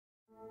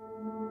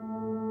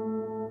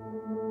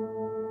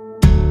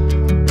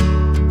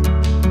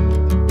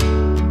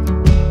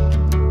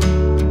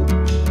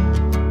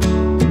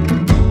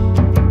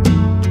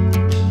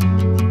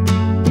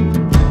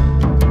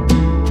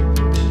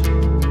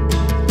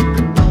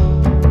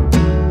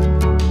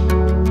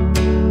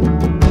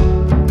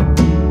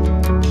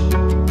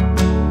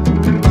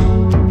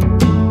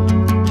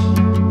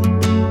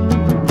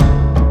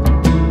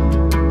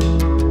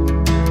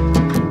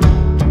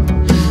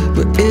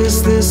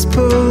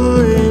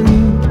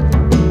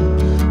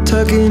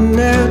tugging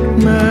at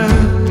my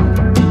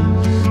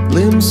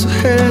limbs so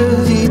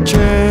heavy,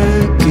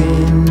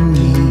 dragging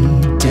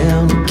me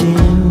down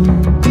again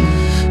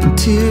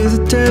into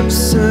the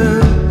depths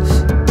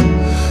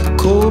of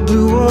cold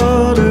blue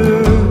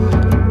water.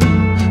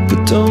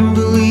 But don't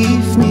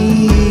believe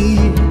me,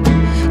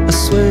 I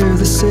swear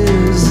this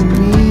isn't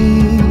me.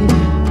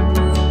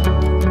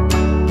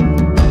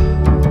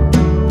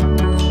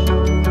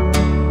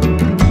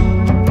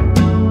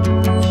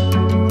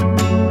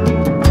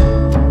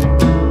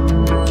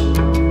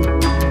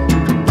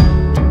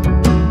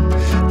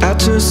 I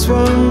just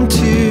want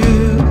to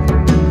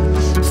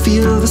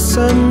feel the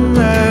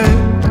sunlight,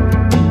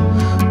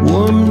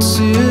 warm and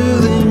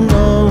soothing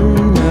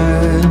on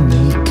my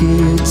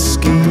naked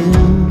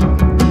skin.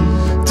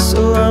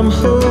 So I'm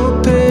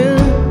hoping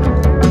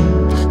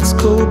this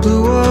cold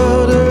blue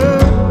water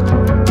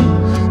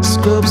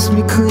scrubs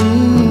me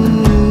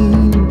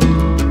clean.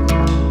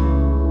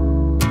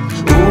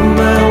 Oh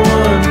my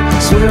one,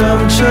 swear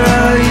I'm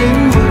trying,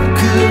 what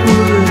good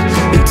would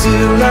it do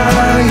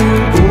lying?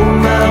 Oh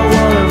my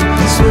one,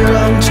 swear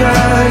I'm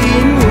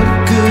trying, what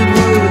good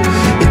would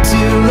it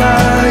do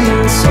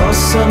lying? Saw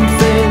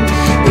something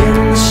in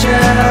the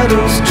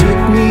shadows,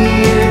 tricked me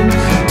in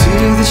to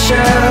the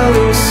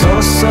shallows. Saw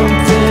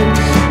something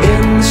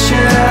in the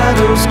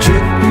shadows,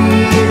 tricked me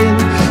in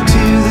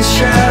to the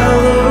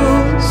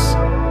shallows.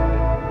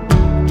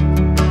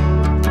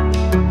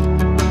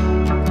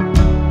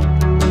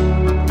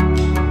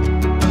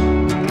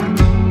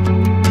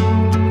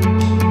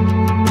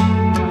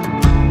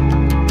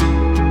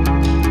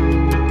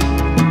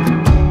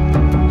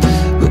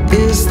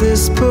 Is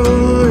this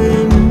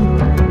pulling,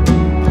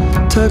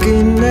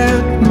 tugging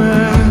at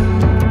my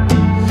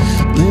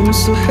limbs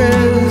so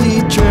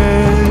heavy,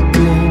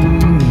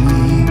 dragging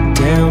me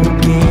down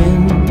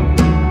again?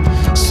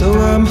 So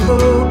I'm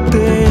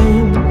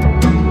hoping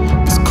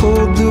this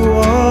cold blue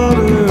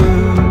water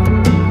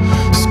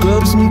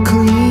scrubs me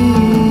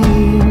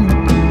clean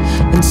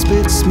and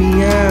spits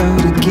me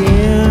out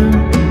again.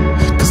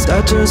 'Cause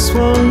I just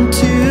want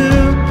to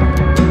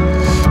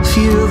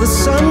feel the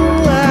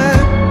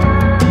sunlight,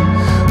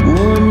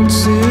 warm and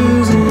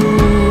soothing.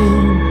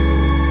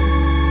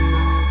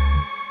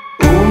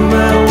 Oh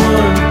my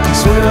one,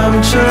 swear I'm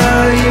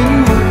trying,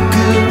 what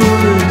good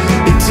would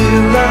it do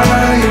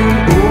lying?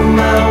 Oh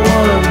my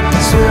one,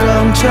 swear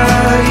I'm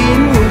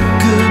trying, what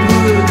good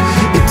would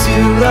it do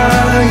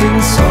lying?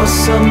 Saw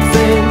something